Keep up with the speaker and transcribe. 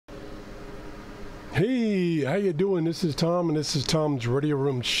Hey, how you doing? This is Tom, and this is Tom's Radio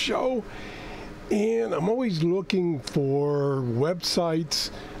Room Show. And I'm always looking for websites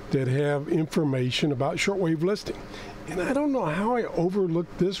that have information about shortwave listing. And I don't know how I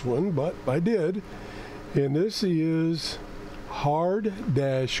overlooked this one, but I did. And this is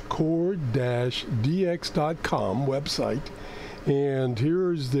hard-core-dx.com website. And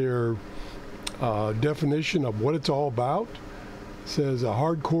here's their definition of what it's all about. It says a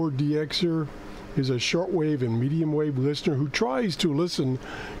hardcore DXer is a shortwave and medium wave listener who tries to listen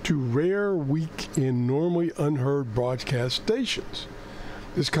to rare, weak, and normally unheard broadcast stations.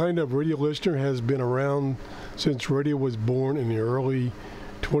 This kind of radio listener has been around since radio was born in the early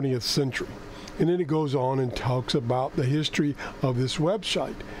 20th century. And then it goes on and talks about the history of this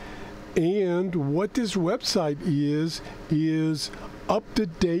website. And what this website is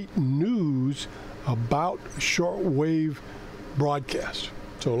up-to-date news about shortwave broadcast.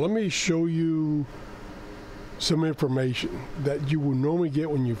 So let me show you some information that you will normally get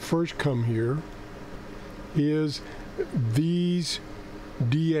when you first come here is these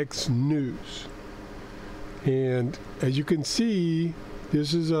DX news. And as you can see,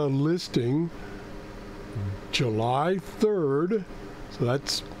 this is a listing July 3rd, so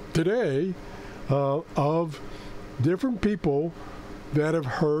that's today, of different people that have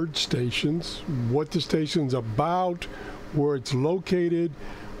heard stations, what the station's about, where it's located,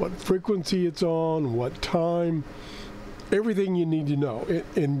 what frequency it's on, what time, everything you need to know.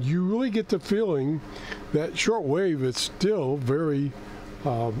 And you really get the feeling that shortwave is still very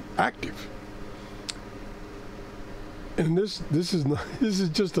active. And this is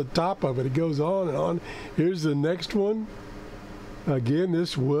just the top of it. It goes on and on. Here's the next one. Again,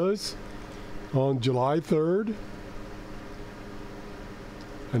 this was on July 3rd.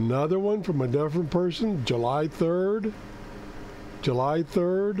 Another one from a different person, July 3rd. July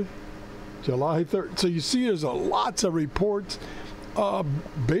 3rd, July 3rd. So you see there's lots of reports,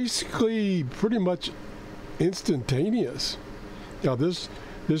 basically pretty much instantaneous. Now this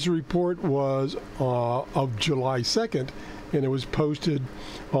report was of July 2nd, and it was posted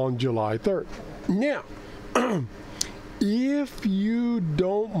on July 3rd. Now, if you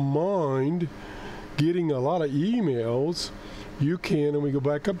don't mind getting a lot of emails, you can, and we go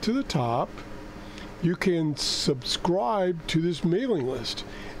back up to the top, you can subscribe to this mailing list,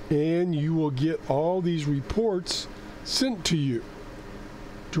 and you will get all these reports sent to you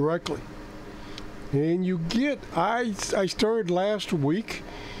directly. And you get, I started last week,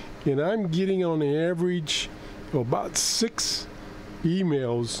 and I'm getting on average about 6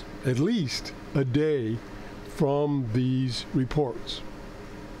 emails at least a day from these reports.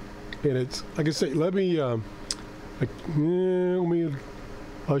 And it's, like I say, let me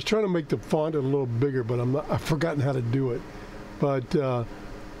I was trying to make the font a little bigger, but I've forgotten how to do it. But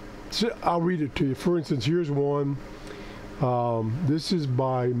so I'll read it to you. For instance, here's one. This is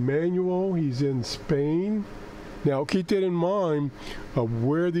by Manuel. He's in Spain. Now, keep that in mind of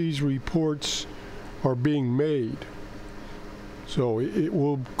where these reports are being made. So it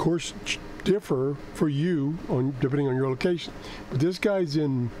will, of course, differ for you depending on your location. But this guy's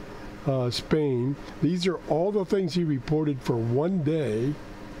in Spain. These are all the things he reported for one day.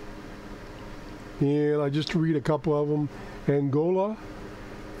 And I just read a couple of them. Angola,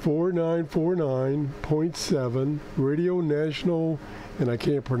 4949.7, Radio National, and I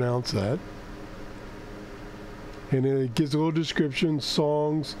can't pronounce that. And then it gives a little description,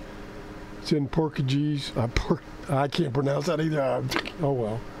 songs. It's in Portuguese. I can't pronounce that either.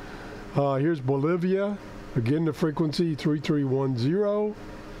 Oh well. Here's Bolivia. Again, the frequency 3310.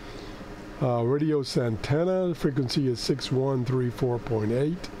 Radio Santana, the frequency is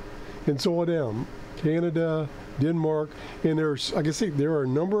 6134.8. And so on down. Canada, Denmark, and there's, like I say, there are a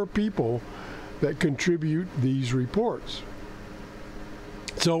number of people that contribute these reports.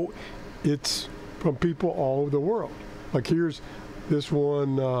 So it's from people all over the world. Like here's this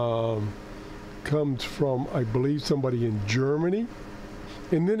one comes from, I believe, somebody in Germany.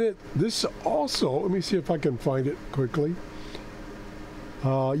 And then this also, let me see if I can find it quickly.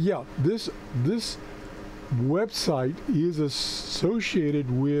 Yeah, this website is associated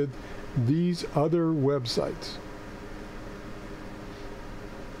with these other websites.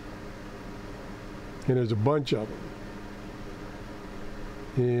 And there's a bunch of them.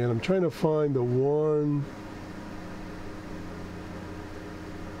 And I'm trying to find the one.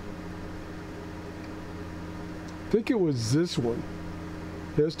 I think it was this one.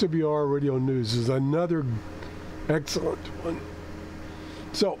 SWR Radio News is another excellent one.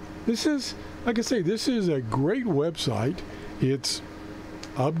 So this is, like I say, this is a great website. It's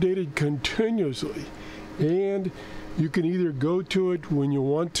updated continuously, and you can either go to it when you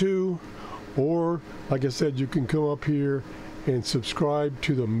want to, Or, like I said, you can come up here and subscribe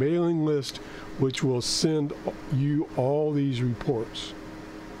to the mailing list, which will send you all these reports.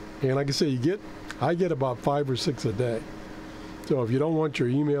 And like I say, I get about 5 or 6 a day. So if you don't want your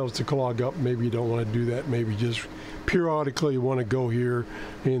emails to clog up, maybe you don't want to do that. Maybe just periodically you want to go here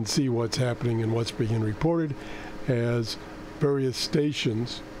and see what's happening and what's being reported as various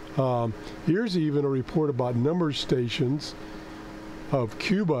stations. Here's even a report about number stations of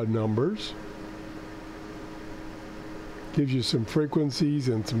Cuba numbers. Gives you some frequencies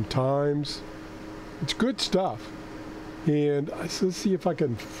and some times. It's good stuff. And let's see if I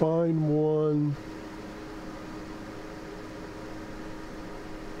can find one.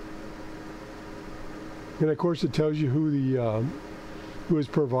 And of course it tells you who is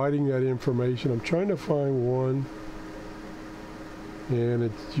providing that information. I'm trying to find one. And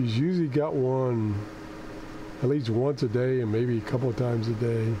it's usually got one at least once a day and maybe a couple of times a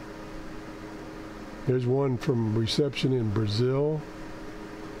day. There's one from reception in Brazil.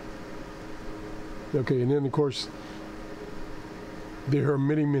 Okay, and then of course there are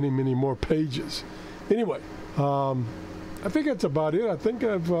many, many, many more pages. Anyway, I think that's about it. I think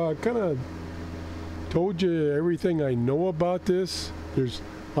I've kind of told you everything I know about this. There's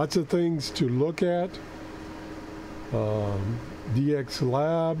lots of things to look at. DX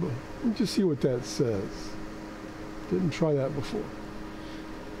Lab. Let me just see what that says. Didn't try that before.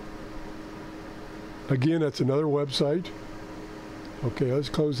 Again, that's another website. Okay, let's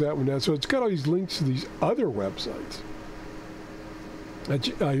close that one down. So it's got all these links to these other websites.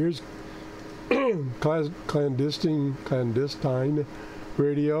 Here's clandestine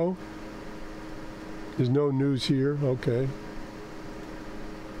radio. There's no news here. Okay.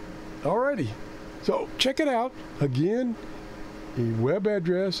 Alrighty. So check it out. Again, the web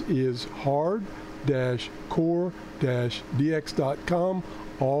address is hard-core-dx.com,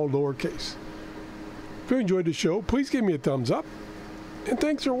 all lowercase. If you enjoyed the show, please give me a thumbs up. And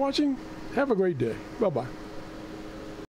thanks for watching. Have a great day. Bye-bye.